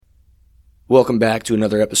Welcome back to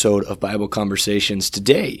another episode of Bible Conversations.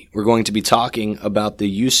 Today, we're going to be talking about the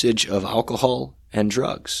usage of alcohol and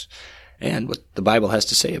drugs and what the Bible has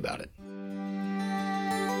to say about it.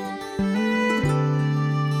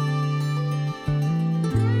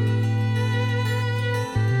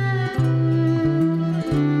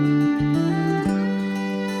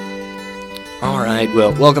 All right,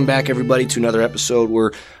 well, welcome back, everybody, to another episode.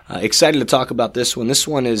 We're excited to talk about this one. This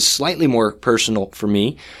one is slightly more personal for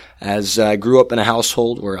me, as I grew up in a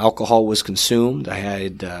household where alcohol was consumed. I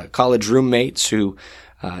had college roommates who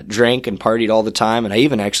drank and partied all the time, and I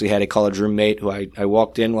even actually had a college roommate who I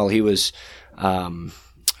walked in while he was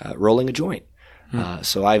rolling a joint.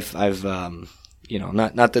 So I've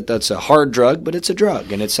not that that's a hard drug, but it's a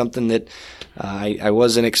drug, and it's something that I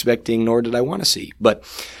wasn't expecting, nor did I want to see. But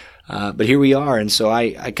here we are, and so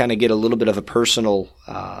I kind of get a little bit of a personal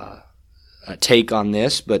take on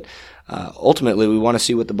this, but ultimately we want to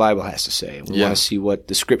see what the Bible has to say. We want to see what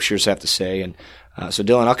the Scriptures have to say, and so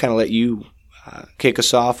Dylan, I'll kind of let you kick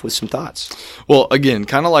us off with some thoughts. Well, again,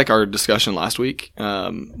 kind of like our discussion last week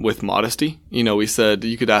with modesty. You know, we said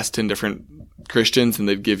you could ask 10 different Christians, and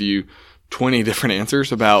they'd give you 20 different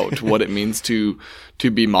answers about what it means to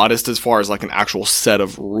be modest as far as like an actual set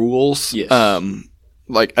of rules. Yes.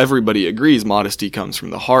 Like everybody agrees, modesty comes from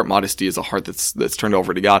the heart. Modesty is a heart that's turned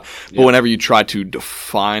over to God. But whenever you try to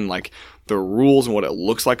define like the rules and what it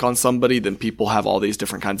looks like on somebody, then people have all these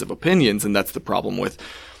different kinds of opinions, and that's the problem with,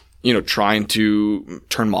 you know, trying to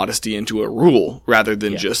turn modesty into a rule rather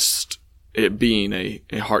than just it being a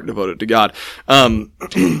heart devoted to God.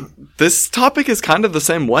 This topic is kind of the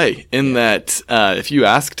same way in that if you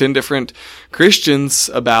ask 10 different Christians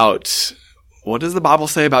about what does the Bible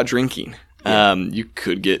say about drinking, you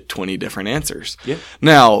could get 20 different answers. Yeah.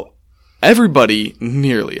 Now,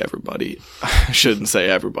 nearly everybody, I shouldn't say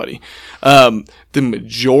everybody, the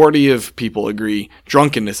majority of people agree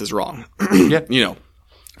drunkenness is wrong. You know,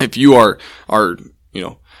 if you are,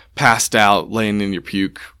 passed out, laying in your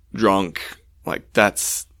puke, drunk, like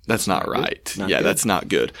that's not right. Not good. That's not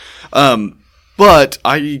good. But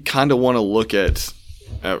I kind of want to look at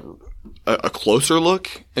a closer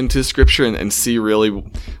look into Scripture and see really,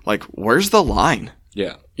 like, where's the line?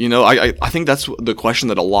 Yeah. You know, I think that's the question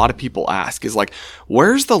that a lot of people ask is like,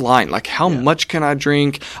 where's the line? Like, how much can I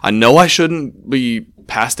drink? I know I shouldn't be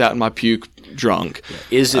passed out in my puke drunk.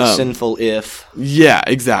 Yeah. Is it sinful if? Yeah,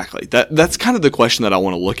 exactly. That's kind of the question that I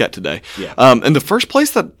want to look at today. Yeah. And the first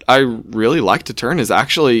place that I really like to turn is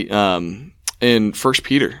actually in 1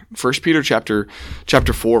 Peter. 1 Peter chapter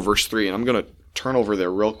 4, verse 3. And I'm going to turn over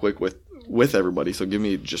there real quick with everybody, so give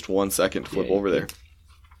me just 1 second to flip over there.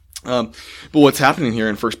 But what's happening here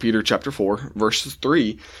in 1 Peter chapter 4, verse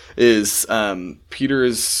 3 is Peter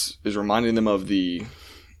is reminding them of the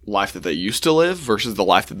life that they used to live versus the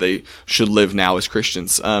life that they should live now as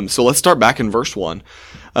Christians. So let's start back in verse 1.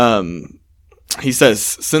 He says,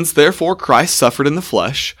 "Since therefore Christ suffered in the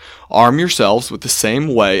flesh, arm yourselves with the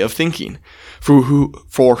same way of thinking.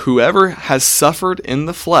 For whoever has suffered in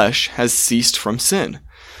the flesh has ceased from sin,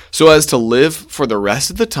 so as to live for the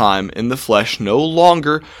rest of the time in the flesh, no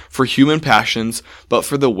longer for human passions, but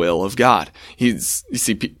for the will of God." You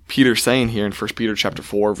see Peter saying here in 1 Peter chapter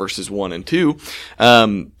 4, verses 1 and 2,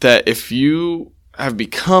 that if you have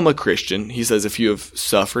become a Christian, he says, if you have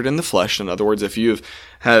suffered in the flesh, in other words, if you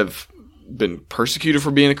have been persecuted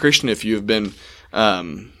for being a Christian, if you have been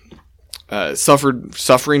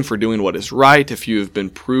suffering for doing what is right, if you have been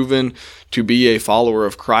proven to be a follower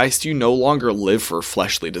of Christ, you no longer live for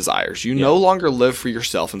fleshly desires. You no longer live for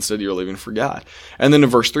yourself. Instead, you're living for God. And then in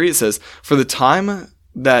verse 3, it says, "For the time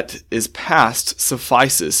that is past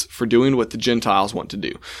suffices for doing what the Gentiles want to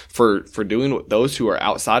do." For doing what those who are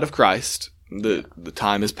outside of Christ, the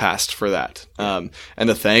time is past for that. And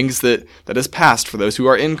the things that is past for those who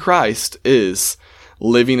are in Christ is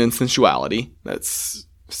living in sensuality. That's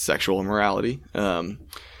sexual immorality.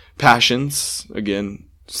 Passions, again,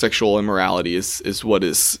 sexual immorality is what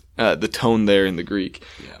is the tone there in the Greek.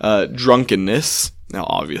 Drunkenness. Now,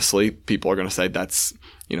 obviously, people are going to say that's,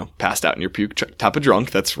 passed out in your puke type of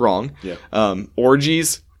drunk. That's wrong.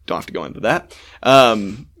 Orgies, don't have to go into that.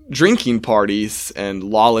 Drinking parties and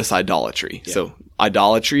lawless idolatry. So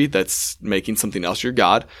idolatry, that's making something else your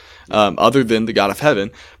God, other than the God of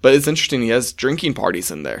heaven. But it's interesting, he has drinking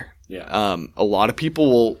parties in there. A lot of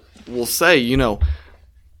people will say,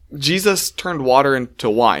 Jesus turned water into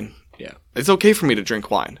wine. It's okay for me to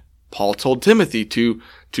drink wine. Paul told Timothy to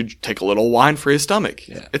take a little wine for his stomach.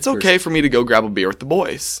 It's okay for me to go grab a beer with the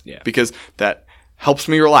boys because that helps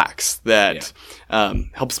me relax. That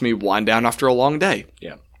helps me wind down after a long day.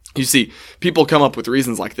 You see, people come up with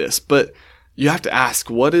reasons like this, but you have to ask,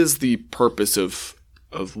 what is the purpose of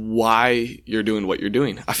why you're doing what you're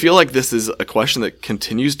doing? I feel like this is a question that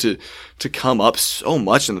continues to come up so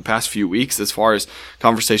much in the past few weeks, as far as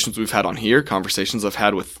conversations we've had on here, conversations I've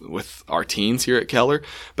had with our teens here at Keller,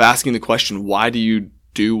 but asking the question, why do you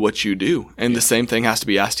do what you do? And the same thing has to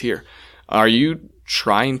be asked here. Are you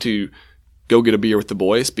trying to go get a beer with the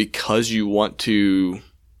boys because you want to,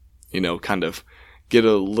 kind of get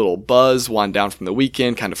a little buzz, wind down from the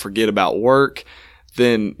weekend, kind of forget about work?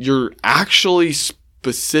 Then you're actually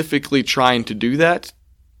specifically trying to do that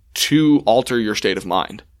to alter your state of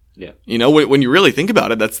mind. Yeah. When you really think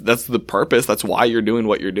about it, that's the purpose. That's why you're doing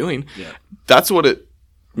what you're doing. Yeah. That's what it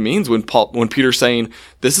means when Peter's saying,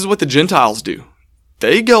 this is what the Gentiles do.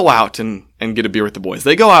 They go out and get a beer with the boys.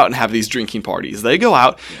 They go out and have these drinking parties. They go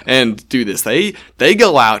out and do this. They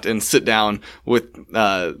go out and sit down with,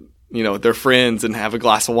 their friends and have a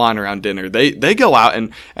glass of wine around dinner. They go out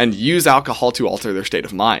and use alcohol to alter their state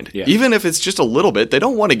of mind. Yeah. Even if it's just a little bit, they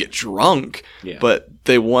don't want to get drunk, but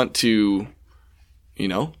they want to,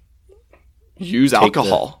 use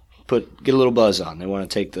alcohol. Get a little buzz on. They want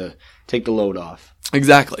to take the load off.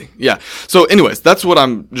 Exactly. Yeah. So anyways, that's what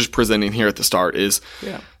I'm just presenting here at the start is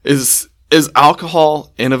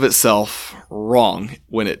alcohol in of itself wrong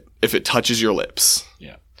if it touches your lips?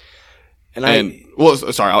 Yeah. I was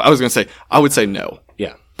going to say, I would say no.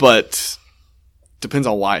 Yeah. But depends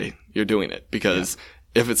on why you're doing it, because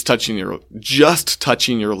if it's just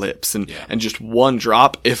touching your lips and just one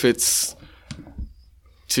drop, if it's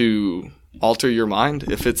to alter your mind,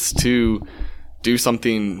 if it's to do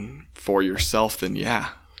something for yourself, then yeah.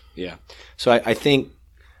 So I think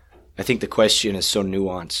the question is so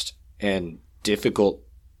nuanced and difficult.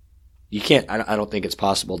 I don't think it's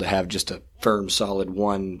possible to have just a firm, solid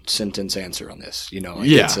one sentence answer on this.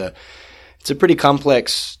 It's a pretty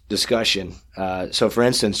complex discussion. So for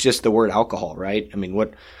instance, just the word alcohol, right? I mean,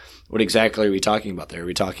 what exactly are we talking about there? Are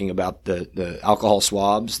we talking about the alcohol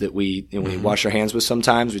swabs that we wash our hands with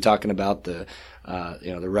sometimes? Are we talking about the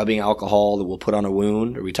rubbing alcohol that we'll put on a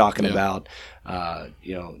wound? Are we talking about,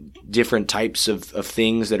 different types of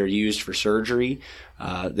things that are used for surgery,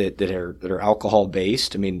 that are alcohol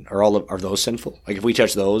based? I mean, are those sinful? Like if we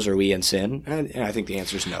touch those, are we in sin? And I think the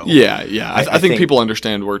answer is no. Yeah. I think people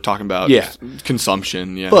understand we're talking about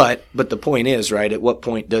consumption. Yeah. But the point is, right, at what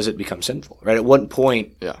point does it become sinful? Right? At what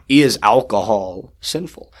point is alcohol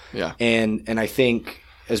sinful? Yeah. And I think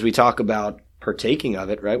as we talk about partaking of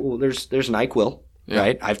it, right? Well, there's NyQuil,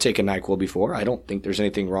 right? I've taken NyQuil before. I don't think there's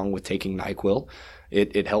anything wrong with taking NyQuil.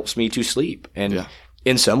 It helps me to sleep. And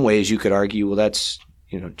in some ways you could argue, well, that's,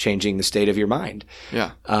 changing the state of your mind.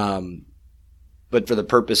 Yeah. But for the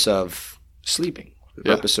purpose of sleeping, for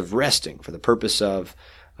the purpose of resting, for the purpose of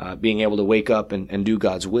being able to wake up and do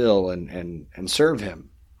God's will and serve Him.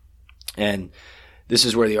 And this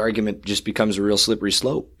is where the argument just becomes a real slippery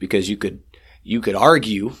slope, because you could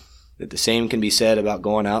argue that the same can be said about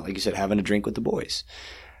going out, like you said, having a drink with the boys.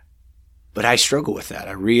 But I struggle with that.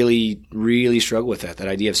 I really, really struggle with that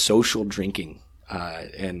idea of social drinking,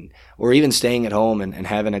 or even staying at home and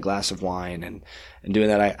having a glass of wine and doing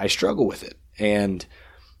that. I struggle with it. And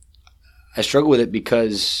I struggle with it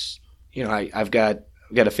because, I've got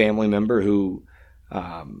a family member who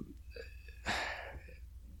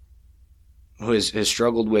has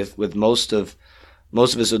struggled with most of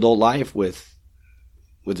his adult life with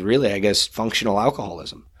really, I guess, functional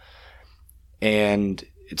alcoholism. And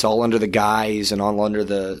it's all under the guise and all under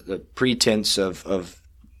the pretense of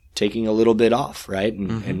taking a little bit off, right?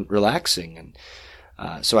 And relaxing.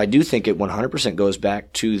 And so I do think it 100% goes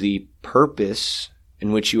back to the purpose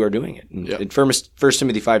in which you are doing it. And in 1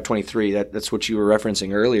 Timothy 5:23, that's what you were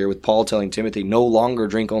referencing earlier, with Paul telling Timothy, no longer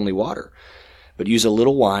drink only water, but use a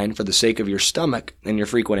little wine for the sake of your stomach and your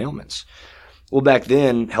frequent ailments. Well, back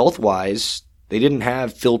then, health-wise, they didn't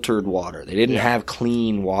have filtered water. They didn't have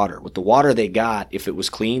clean water. With the water they got, if it was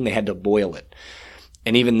clean, they had to boil it.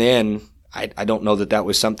 And even then, I don't know that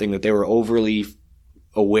was something that they were overly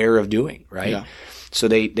aware of doing, right? Yeah. So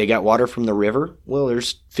they got water from the river. Well,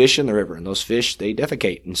 there's fish in the river, and those fish, they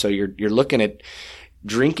defecate. And so you're looking at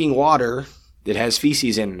drinking water that has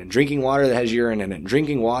feces in it, and drinking water that has urine in it, and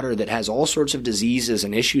drinking water that has all sorts of diseases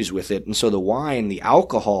and issues with it. And so the wine, the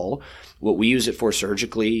alcohol, what we use it for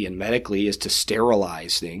surgically and medically is to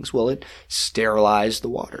sterilize things. Well, it sterilized the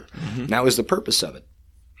water. Mm-hmm. That was the purpose of it.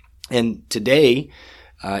 And today,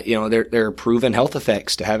 there are proven health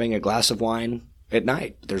effects to having a glass of wine at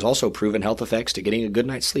night. There's also proven health effects to getting a good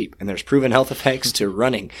night's sleep. And there's proven health effects to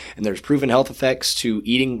running. And there's proven health effects to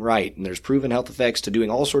eating right. And there's proven health effects to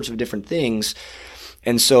doing all sorts of different things.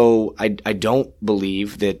 And so I don't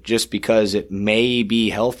believe that just because it may be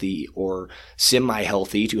healthy or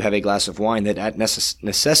semi-healthy to have a glass of wine, that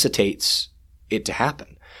necessitates it to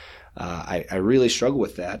happen. I really struggle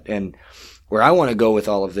with that. And where I want to go with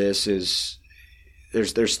all of this is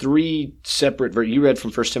there's three separate. You read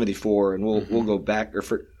from 1 Timothy 4, and we'll go back, or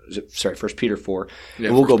 1 Peter 4. Yeah,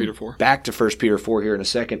 and we'll go Peter 4. Back to 1 Peter 4 here in a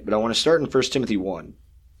second. But I want to start in 1 Timothy 1.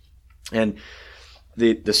 And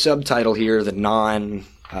the subtitle here, the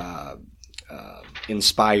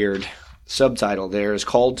inspired subtitle there, is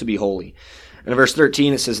called to be holy. And in verse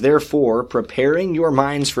 13 it says, "Therefore, preparing your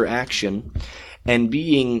minds for action and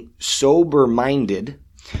being sober-minded,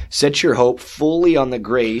 set your hope fully on the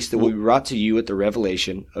grace that will be brought to you at the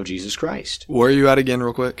revelation of Jesus Christ." Where are you at again,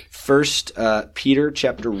 real quick? 1 Peter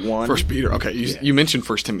chapter 1. 1 Peter. Okay, you mentioned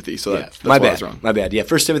 1 Timothy, so that's my why bad. I was wrong. My bad. Yeah,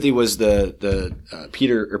 1 Timothy was the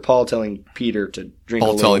Peter or Paul telling Peter to drink.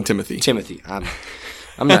 Paul telling Timothy.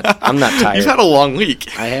 I'm not tired. You've had a long week.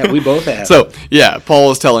 I have. We both have. So, yeah,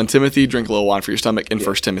 Paul is telling Timothy, drink a little wine for your stomach in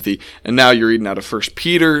 1 Timothy. And now you're reading out of 1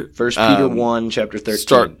 Peter. 1 Peter 1, chapter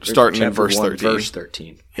 13. Starting in verse 13. Verse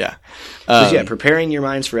 13. Yeah. Preparing your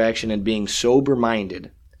minds for action and being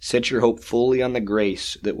sober-minded, set your hope fully on the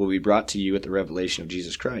grace that will be brought to you at the revelation of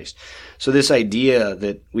Jesus Christ. So this idea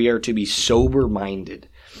that we are to be sober-minded,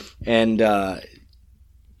 and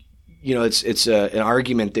it's an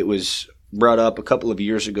argument that was brought up a couple of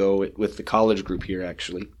years ago with the college group here,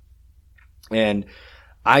 actually. And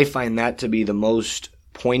I find that to be the most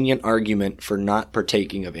poignant argument for not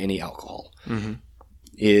partaking of any alcohol. Mm-hmm.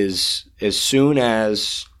 Is as soon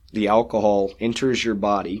as the alcohol enters your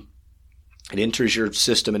body, it enters your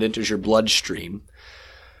system, it enters your bloodstream,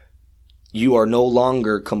 you are no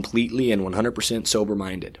longer completely and 100%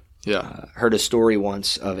 sober-minded. Yeah. Heard a story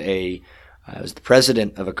once of it was the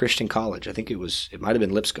president of a Christian college. I think it might have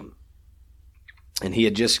been Lipscomb. And he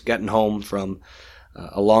had just gotten home from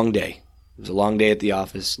a long day. It was a long day at the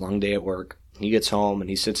office, long day at work. He gets home and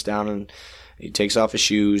he sits down and he takes off his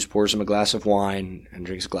shoes, pours him a glass of wine, and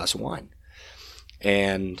drinks a glass of wine.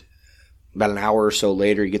 And about an hour or so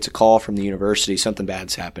later, he gets a call from the university. Something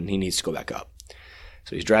bad's happened. He needs to go back up.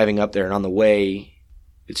 So he's driving up there, and on the way,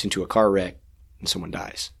 gets into a car wreck, and someone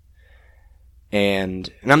dies.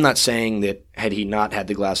 And I'm not saying that had he not had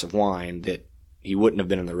the glass of wine that he wouldn't have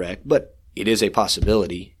been in the wreck, but it is a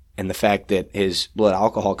possibility, and the fact that his blood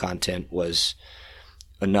alcohol content was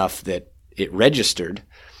enough that it registered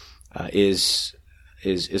is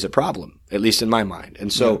a problem, at least in my mind.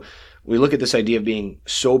 And so we look at this idea of being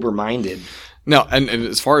sober-minded. No, and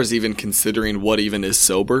as far as even considering what even is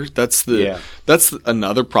sober, that's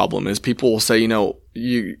another problem. Is people will say,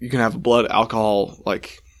 you can have blood alcohol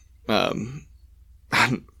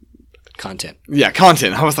content. Yeah,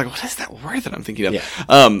 content. I was like, what is that word that I'm thinking of? Yeah.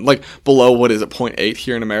 Like below, what is it, 0.8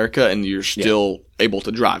 here in America, and you're still able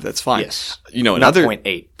to drive. That's fine. Yes. Not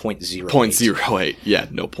 0.8, 0.08. 0.08. Yeah,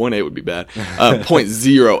 no, 0.8 would be bad.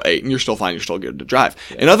 0.08, and you're still fine. You're still good to drive.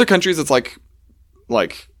 Yeah. In other countries, it's like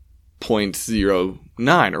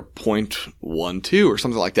 0.09 or 0.12 or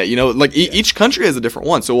something like that. Each country has a different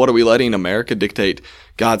one. So what are we letting America dictate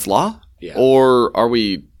God's law? Yeah. Or are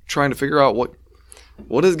we trying to figure out what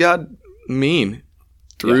does God mean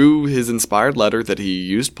through his inspired letter that he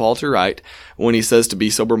used Paul to write when he says to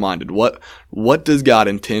be sober-minded? What does God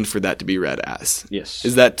intend for that to be read as? Yes.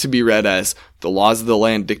 Is that to be read as the laws of the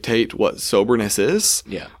land dictate what soberness is?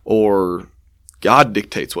 Yeah. Or God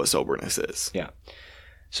dictates what soberness is? Yeah.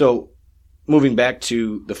 So moving back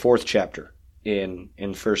to the 4th chapter in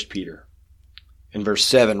 1 Peter, in verse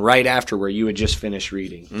 7, right after where you had just finished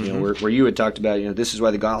reading, where you had talked about, this is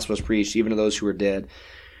why the gospel is preached even to those who are dead,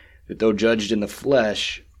 that though judged in the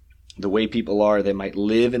flesh, the way people are, they might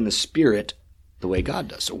live in the spirit the way God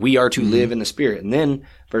does. So we are to live in the spirit. And then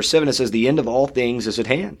verse 7, it says, the end of all things is at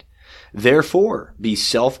hand. Therefore, be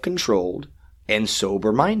self-controlled and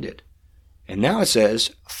sober-minded. And now it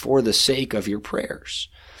says, for the sake of your prayers.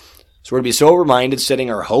 So we're to be sober-minded, setting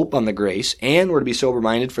our hope on the grace, and we're to be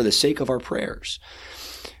sober-minded for the sake of our prayers.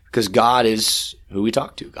 Because God is who we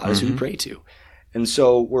talk to. God is who we pray to. And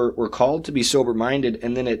so we're called to be sober-minded,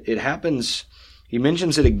 and then it happens, he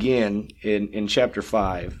mentions it again in chapter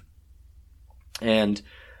 5. And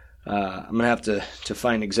I'm going to have to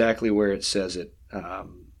find exactly where it says it.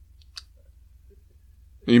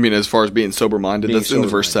 You mean as far as being sober-minded? That's in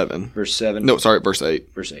verse 7. Verse 7. No, sorry, verse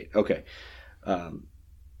 8. Verse 8, okay.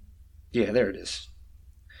 Yeah, there it is.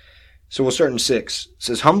 So we'll start in 6. It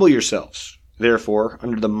says, humble yourselves, therefore,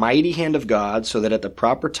 under the mighty hand of God, so that at the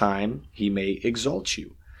proper time he may exalt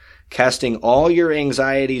you, casting all your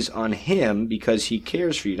anxieties on him because he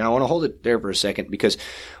cares for you. Now, I want to hold it there for a second, because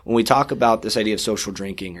when we talk about this idea of social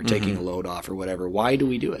drinking or taking a load off or whatever, why do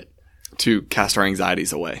we do it? To cast our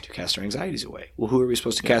anxieties away. To cast our anxieties away. Well, who are we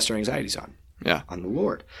supposed to cast our anxieties on? Yeah. On the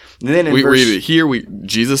Lord. And then in we read it here.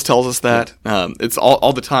 Jesus tells us that. It's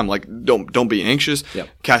all the time. Like, don't be anxious. Yep.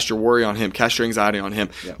 Cast your worry on him. Cast your anxiety on him.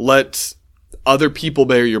 Yep. Let other people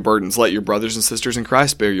bear your burdens. Let your brothers and sisters in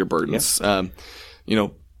Christ bear your burdens.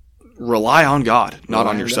 Yep. Rely on God, not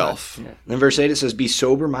on yourself. Yeah. Then verse 8, it says, be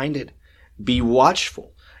sober-minded. Be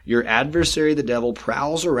watchful. Your adversary, the devil,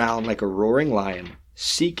 prowls around like a roaring lion,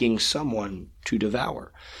 seeking someone to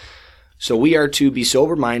devour. So we are to be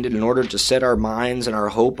sober-minded in order to set our minds and our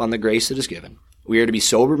hope on the grace that is given. We are to be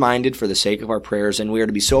sober-minded for the sake of our prayers, and we are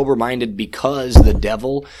to be sober-minded because the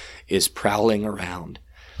devil is prowling around.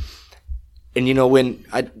 And when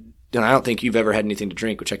I don't think you've ever had anything to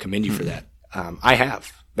drink, which I commend you for that. I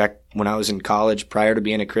have. Back when I was in college, prior to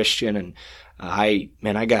being a Christian, and I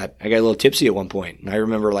got a little tipsy at one point, and I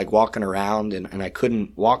remember like walking around and I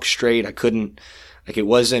couldn't walk straight. I couldn't, like, it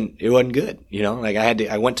wasn't good, like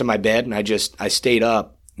I went to my bed and I stayed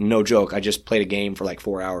up, no joke. I just played a game for like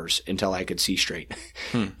 4 hours until I could see straight.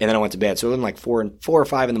 And then I went to bed. So it was like 4 or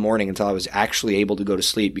 5 in the morning until I was actually able to go to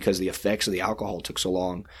sleep, because the effects of the alcohol took so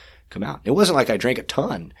long to come out. It wasn't like I drank a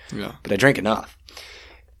ton, but I drank enough.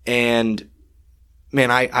 And man,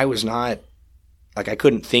 I was not, like, I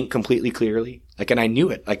couldn't think completely clearly. Like, and I knew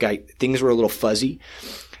it. Like, things were a little fuzzy.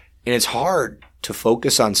 And it's hard to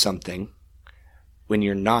focus on something when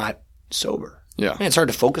you're not sober. Yeah. Man, it's hard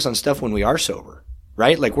to focus on stuff when we are sober,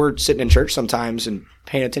 right? Like, we're sitting in church sometimes and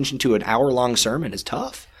paying attention to an hour-long sermon is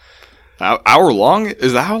tough. Hour long?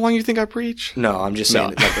 Is that how long you think I preach? No, I'm just saying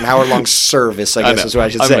like an hour-long service, I guess is what I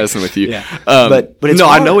should say. I'm messing with you. Yeah. But it's no,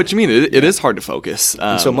 hard. I know what you mean. It is hard to focus.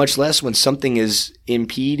 And so much less when something is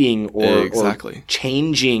impeding or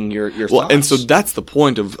changing your thoughts. Well, and so that's the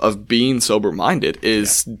point of being sober-minded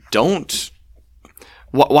is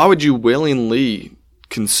why would you willingly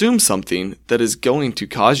consume something that is going to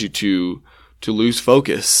cause you to lose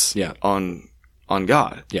focus on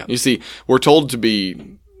God? Yeah. You see, we're told to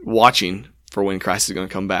be watching for when Christ is going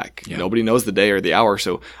to come back. Yeah. Nobody knows the day or the hour,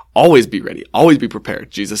 so always be ready, always be prepared.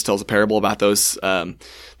 Jesus tells a parable about those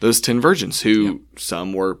 10 virgins who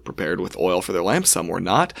some were prepared with oil for their lamps, some were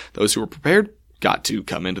not. Those who were prepared got to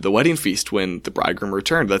come into the wedding feast when the bridegroom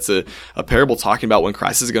returned. That's a parable talking about when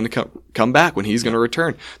Christ is going to come back, when he's going to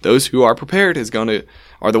return. Those who are prepared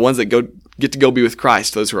are the ones that get to go be with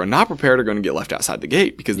Christ. Those who are not prepared are going to get left outside the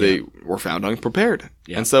gate because they were found unprepared.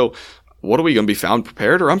 Yeah. And so what are we going to be found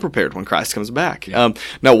prepared or unprepared when Christ comes back? Yeah.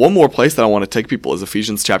 Now, one more place that I want to take people is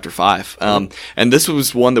Ephesians chapter 5. And this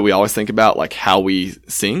was one that we always think about, like how we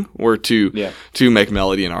sing. We're to make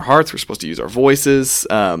melody in our hearts. We're supposed to use our voices.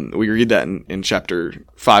 We read that in chapter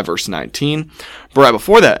 5, verse 19. But right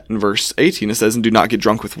before that, in verse 18, it says, "And do not get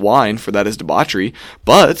drunk with wine, for that is debauchery,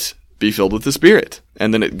 but be filled with the Spirit."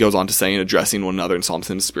 And then it goes on to saying, addressing one another in psalms,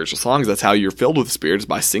 hymns, spiritual songs. That's how you're filled with the Spirit, is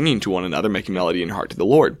by singing to one another, making melody in your heart to the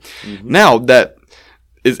Lord. Mm-hmm. Now, that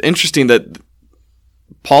is interesting that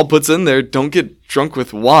Paul puts in there, don't get drunk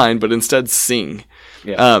with wine, but instead sing.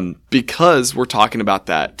 Yeah. Because we're talking about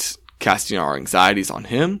that, casting our anxieties on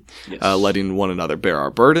him, letting one another bear our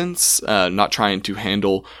burdens, not trying to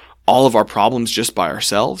handle all of our problems just by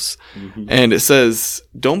ourselves. Mm-hmm. And it says,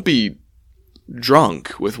 don't be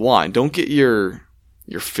drunk with wine. Don't get your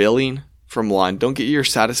filling from wine. Don't get your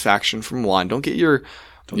satisfaction from wine. Don't get your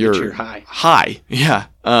high. Yeah.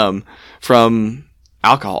 From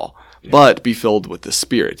alcohol, but be filled with the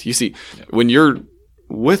Spirit. You see, when you're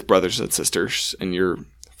with brothers and sisters and you're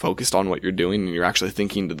focused on what you're doing and you're actually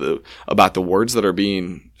thinking about the words that are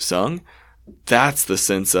being sung, that's the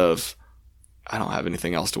sense of, I don't have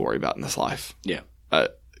anything else to worry about in this life. Yeah.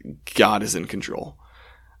 God is in control.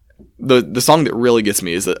 The song that really gets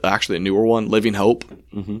me is actually a newer one, Living Hope.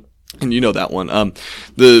 Mm-hmm. And you know that one.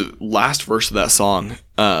 The last verse of that song,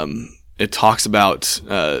 it talks about,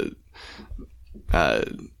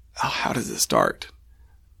 how does it start?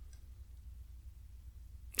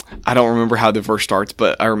 I don't remember how the verse starts,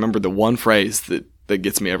 but I remember the one phrase that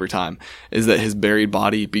gets me every time is that his buried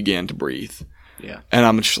body began to breathe. Yeah. And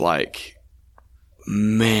I'm just like,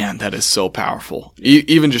 man, that is so powerful.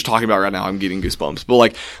 Even just talking about it right now, I'm getting goosebumps.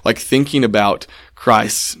 But like thinking about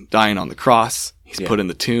Christ dying on the cross, he's put in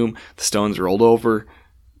the tomb, the stones rolled over,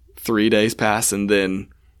 3 days pass, and then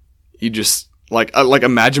you just like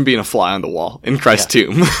imagine being a fly on the wall in Christ's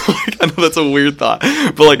tomb. I know that's a weird thought,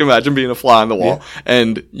 but imagine being a fly on the wall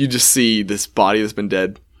and you just see this body that's been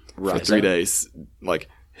dead for 3 days,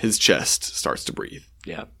 his chest starts to breathe.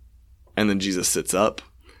 Yeah. And then Jesus sits up.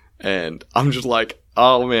 And I'm just like,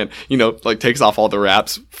 oh man, like takes off all the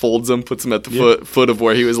wraps, folds them, puts them at the foot of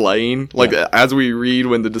where he was laying. Like as we read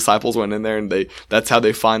when the disciples went in there and that's how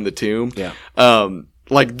they find the tomb. Yeah.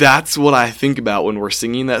 Like that's what I think about when we're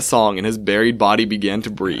singing that song and his buried body began to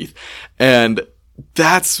breathe. And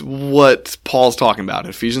that's what Paul's talking about in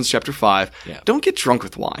Ephesians chapter 5. Yeah. Don't get drunk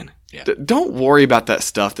with wine. Yeah. Don't worry about that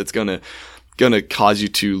stuff that's going to cause you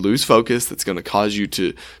to lose focus, that's going to cause you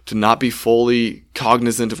to not be fully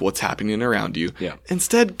cognizant of what's happening around you. Yeah.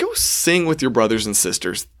 Instead, go sing with your brothers and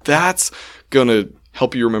sisters. That's going to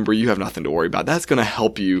help you remember you have nothing to worry about. That's going to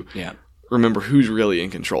help you remember who's really in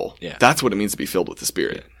control. Yeah. That's what it means to be filled with the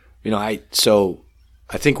Spirit.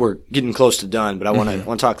 I think we're getting close to done, but I want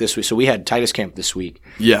to talk this week. So we had Titus Camp this week.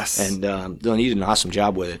 Yes. And Dylan, you did an awesome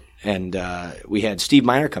job with it. And we had Steve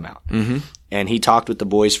Miner come out. Mm-hmm. And he talked with the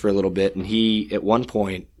boys for a little bit. And he, at one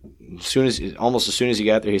point, almost as soon as he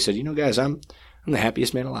got there, he said, guys, I'm the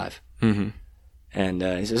happiest man alive. Mm-hmm. And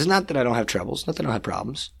he says, it's not that I don't have troubles, not that I don't have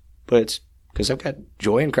problems, but it's because I've got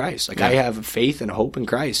joy in Christ. Like I have faith and hope in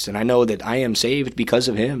Christ, and I know that I am saved because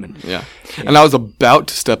of Him. And I was about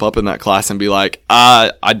to step up in that class and be like,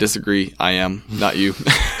 I disagree. I am, not you.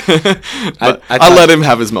 But I let him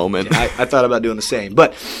have his moment. I thought about doing the same,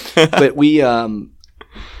 but we,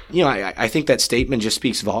 I think that statement just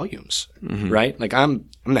speaks volumes, right? Like I'm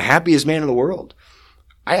the happiest man in the world.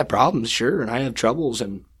 I have problems, sure, and I have troubles,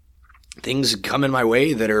 and things come in my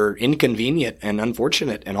way that are inconvenient and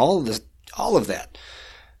unfortunate, and all of that.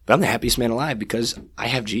 But I'm the happiest man alive because I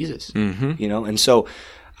have Jesus, and so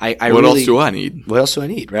what else do I need? What else do I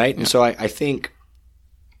need, right? Yeah. And so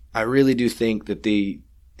I really do think that the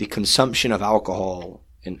consumption of alcohol,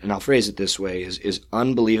 and I'll phrase it this way, is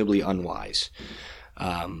unbelievably unwise.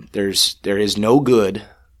 There is no good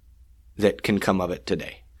that can come of it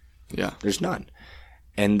today. Yeah. There's none.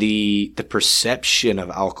 And the perception of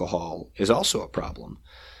alcohol is also a problem.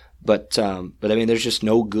 But I mean, there's just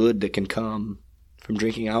no good that can come from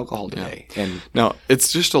drinking alcohol today. Yeah. And no,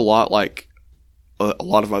 it's just a lot like a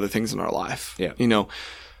lot of other things in our life. Yeah.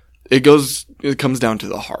 It comes down to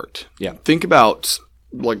the heart. Yeah. Think about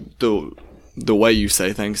like the way you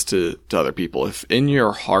say things to other people. If in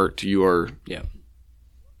your heart you are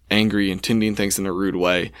angry, intending things in a rude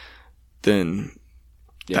way, then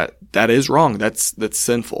that is wrong. That's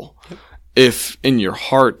sinful. Yep. If in your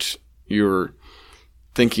heart you're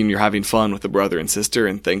thinking you're having fun with a brother and sister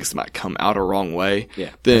and things might come out a wrong way,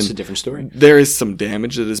 then that's a different story. There is some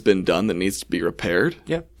damage that has been done that needs to be repaired.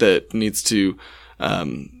 Yeah. That needs to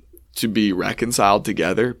be reconciled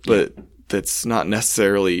together, but that's not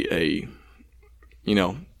necessarily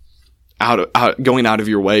going out of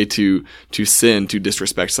your way to sin, to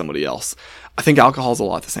disrespect somebody else. I think alcohol is a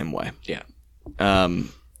lot the same way. Yeah.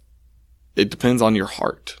 It depends on your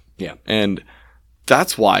heart. Yeah. And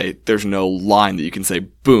that's why there's no line that you can say,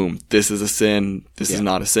 boom, this is a sin, this is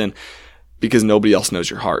not a sin, because nobody else knows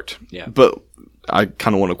your heart. Yeah. But I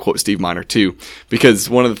kind of want to quote Steve Miner too, because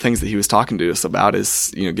one of the things that he was talking to us about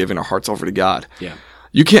is, giving our hearts over to God. Yeah.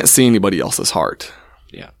 You can't see anybody else's heart.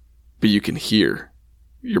 Yeah. But you can hear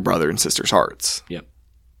your brother and sister's hearts. Yeah.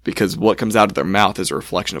 Because what comes out of their mouth is a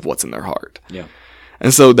reflection of what's in their heart. Yeah.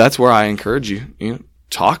 And so that's where I encourage you,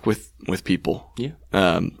 talk with people. Yeah.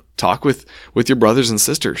 Talk with your brothers and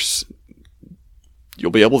sisters.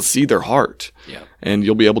 You'll be able to see their heart. Yeah. And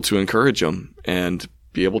you'll be able to encourage them and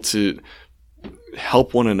be able to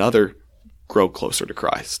help one another grow closer to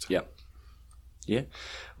Christ. Yeah. Yeah.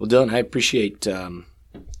 Well, Dylan, I appreciate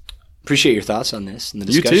your thoughts on this and the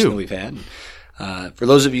discussion that we've had. For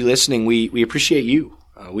those of you listening, we appreciate you.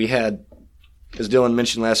 We had, as Dylan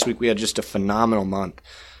mentioned last week, we had just a phenomenal month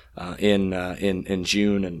in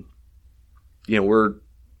June, and we're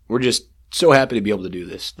just so happy to be able to do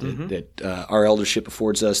this. That our eldership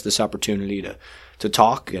affords us this opportunity to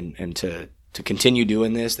talk and to continue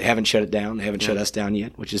doing this. They haven't shut it down. They haven't shut us down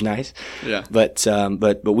yet, which is nice. Yeah. But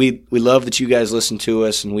we love that you guys listen to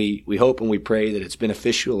us, and we hope and we pray that it's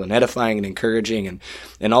beneficial and edifying and encouraging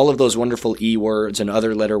and all of those wonderful E words and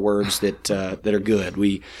other letter words that are good.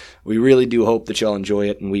 We really do hope that y'all enjoy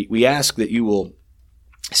it, and we ask that you will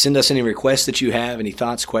send us any requests that you have, any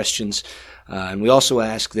thoughts, questions, and we also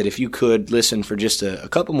ask that if you could listen for just a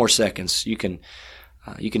couple more seconds, you can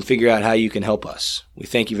figure out how you can help us. We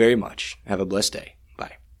thank you very much. Have a blessed day.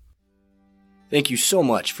 Bye. Thank you so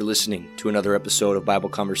much for listening to another episode of Bible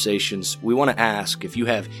Conversations. We want to ask if you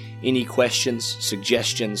have any questions,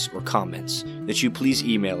 suggestions, or comments that you please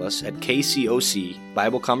email us at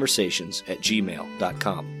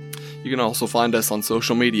kcocbibleconversations@gmail.com. You can also find us on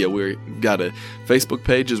social media. We've got a Facebook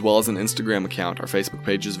page as well as an Instagram account. Our Facebook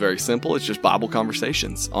page is very simple. It's just Bible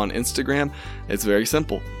Conversations. On Instagram, it's very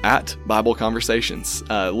simple, at Bible Conversations.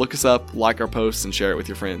 Look us up, like our posts, and share it with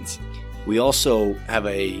your friends. We also have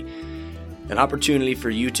an opportunity for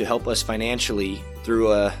you to help us financially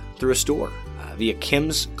through a store via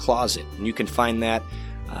Kim's Closet. And you can find that.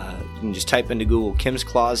 You can just type into Google Kim's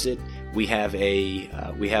Closet. We have a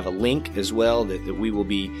link as well that we will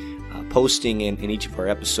be posting in each of our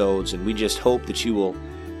episodes, and we just hope that you will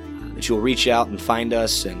reach out and find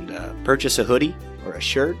us and purchase a hoodie or a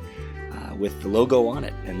shirt with the logo on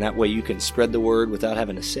it, and that way you can spread the word without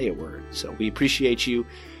having to say a word. So we appreciate you.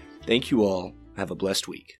 Thank you all. Have a blessed week.